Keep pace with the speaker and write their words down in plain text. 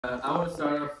I want to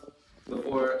start off,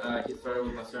 before I get started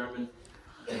with my sermon,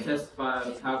 and testify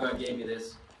of how God gave me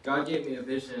this. God gave me a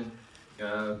vision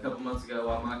a couple months ago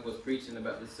while Mike was preaching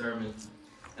about this sermon,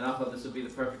 and I thought this would be the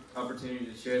perfect opportunity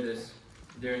to share this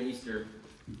during Easter,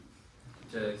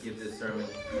 to give this sermon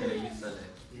in a youth Sunday.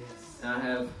 Yes. And I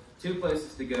have two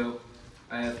places to go.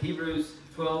 I have Hebrews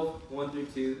 12, 1 through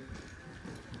 2.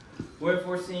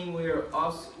 Wherefore, seeing we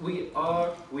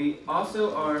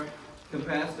also are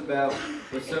compassed about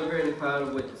with so great a cloud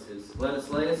of witnesses, let us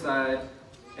lay aside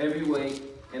every weight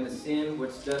and the sin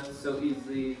which doth so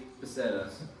easily beset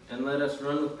us, and let us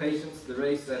run with patience the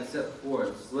race that is set before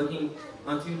us, looking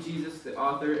unto Jesus, the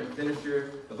author and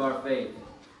finisher of our faith,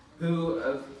 who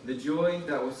of the joy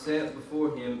that was set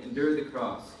before him endured the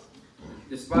cross,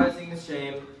 despising the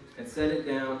shame, and set it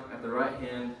down at the right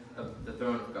hand of the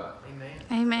throne of God. Amen.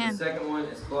 Amen. The second one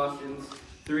is Colossians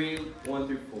 3, 1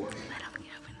 through 4.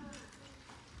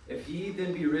 If ye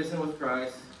then be risen with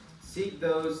Christ, seek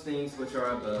those things which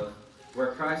are above,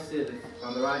 where Christ sitteth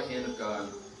on the right hand of God.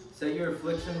 Set your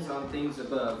afflictions on things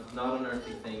above, not on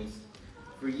earthly things.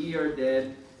 For ye are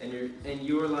dead, and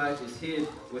your life is hid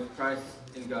with Christ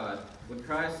in God. When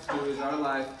Christ, who is our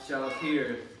life, shall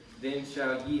appear, then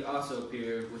shall ye also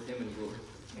appear with him in glory.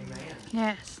 Amen.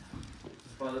 Yes.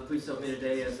 Father, please help me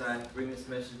today as I bring this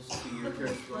message to your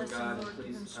church, Lord God.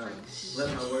 Please let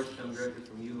my words come directly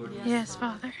from you, Lord Jesus. Yes,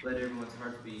 Father. Let everyone's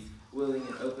heart be willing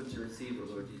and open to receive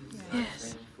it, Lord Jesus. Yes.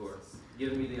 Thank you for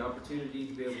giving me the opportunity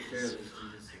to be able to share this,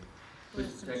 Jesus.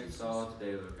 Please protect us all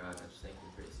today, Lord God. I just thank you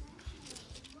and praise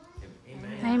you,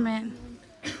 Jesus. Amen.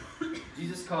 Amen.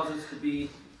 Jesus calls us to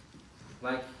be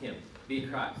like him. Be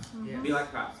Christ. Yes. Be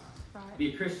like Christ. Right.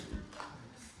 Be a Christian.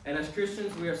 And as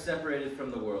Christians, we are separated from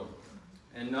the world,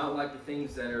 and not like the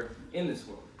things that are in this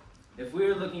world. If we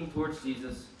are looking towards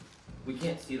Jesus, we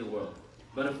can't see the world.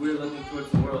 But if we're looking towards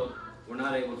the world, we're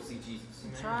not able to see Jesus.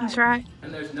 That's right.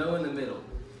 And there's no in the middle.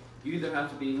 You either have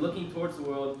to be looking towards the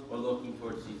world or looking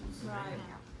towards Jesus. Right.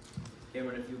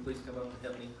 Cameron, if you would please come up and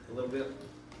help me a little bit.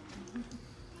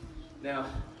 Now,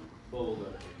 we'll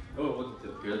look to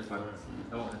it here. That's fine.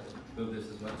 I don't have to move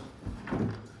this as much.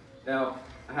 Now,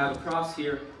 I have a cross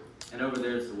here, and over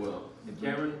there is the world. And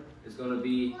Cameron is going to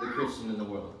be the Christian in the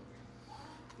world.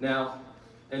 Now,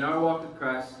 in our walk with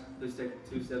Christ, please take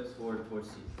 2 steps forward towards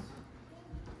Jesus.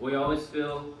 We always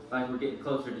feel like we're getting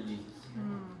closer to Jesus.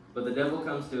 But the devil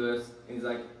comes to us, and he's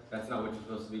like, that's not what you're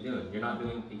supposed to be doing. You're not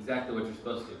doing exactly what you're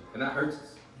supposed to. And that hurts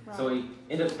us. Right. So we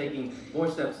end up taking more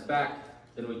steps back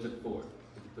than we took forward.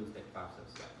 Would you please take 5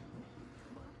 steps back?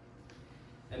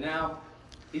 And now,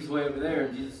 he's way over there,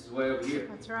 and Jesus is way over here.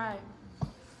 That's right.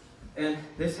 And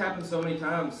this happens so many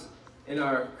times in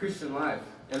our Christian life.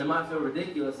 And it might feel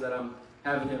ridiculous that I'm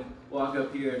having him walk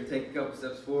up here and take a couple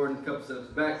steps forward and a couple steps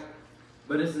back.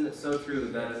 But isn't it so true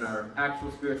that in our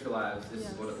actual spiritual lives, this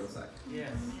is what it looks like?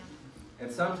 Yes.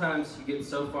 And sometimes you get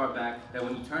so far back that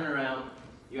when you turn around,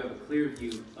 you have a clear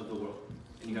view of the world.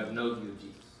 And you have no view of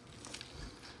Jesus.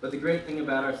 But the great thing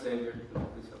about our Savior,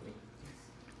 please help me,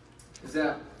 is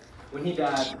that when he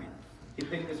died, he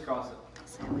picked this cross up.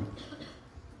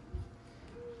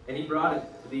 And he brought it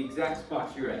to the exact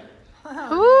spot you're at.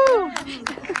 Ooh.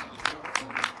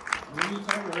 When you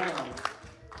turn around,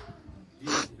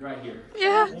 Jesus is right here.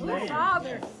 Yeah.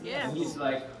 Father. Yes. And he's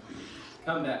like,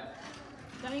 come back.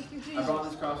 Thank you, Jesus. I brought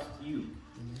this cross to you.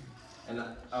 And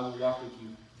I will walk with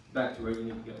you back to where you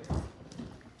need to go.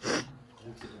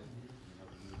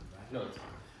 No,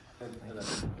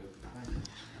 it's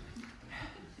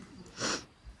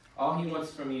all he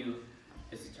wants from you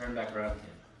is to turn back around to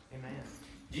him. Amen.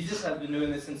 Jesus has been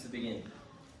doing this since the beginning.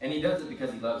 And he does it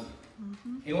because he loves you.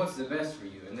 He wants the best for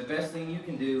you. And the best thing you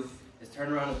can do is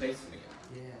turn around and face him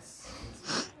again. Yes.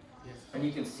 And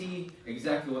you can see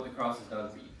exactly what the cross has done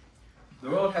for you. The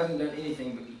world hasn't done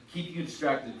anything but keep you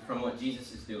distracted from what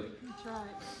Jesus is doing. That's right.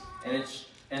 And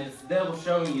it's the devil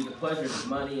showing you the pleasures of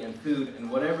money and food and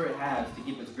whatever it has to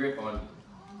keep its grip on you.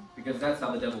 Because that's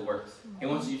how the devil works. He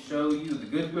wants to show you the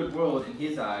good world in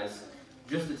his eyes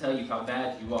just to tell you how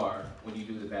bad you are when you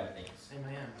do the bad things.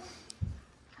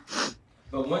 Amen.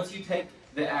 But once you take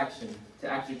the action to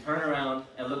actually turn around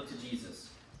and look to Jesus,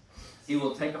 he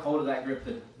will take a hold of that grip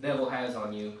the devil has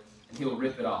on you, and he will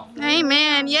rip it off.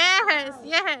 Amen. Yes.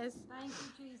 Yes. Thank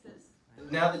you,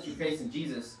 Jesus. Now that you're facing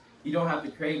Jesus, you don't have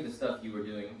to crave the stuff you were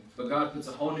doing, but God puts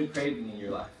a whole new craving in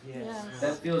your life. Yes.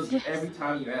 That fills you every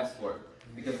time you ask for it,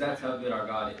 because that's how good our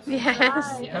God is.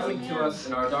 Yes. Coming to us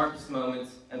in our darkest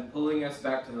moments and pulling us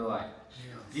back to the light.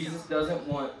 Jesus doesn't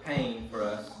want pain for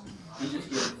us. He just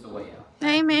gives us a way out.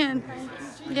 Amen.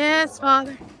 Yes,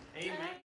 Father.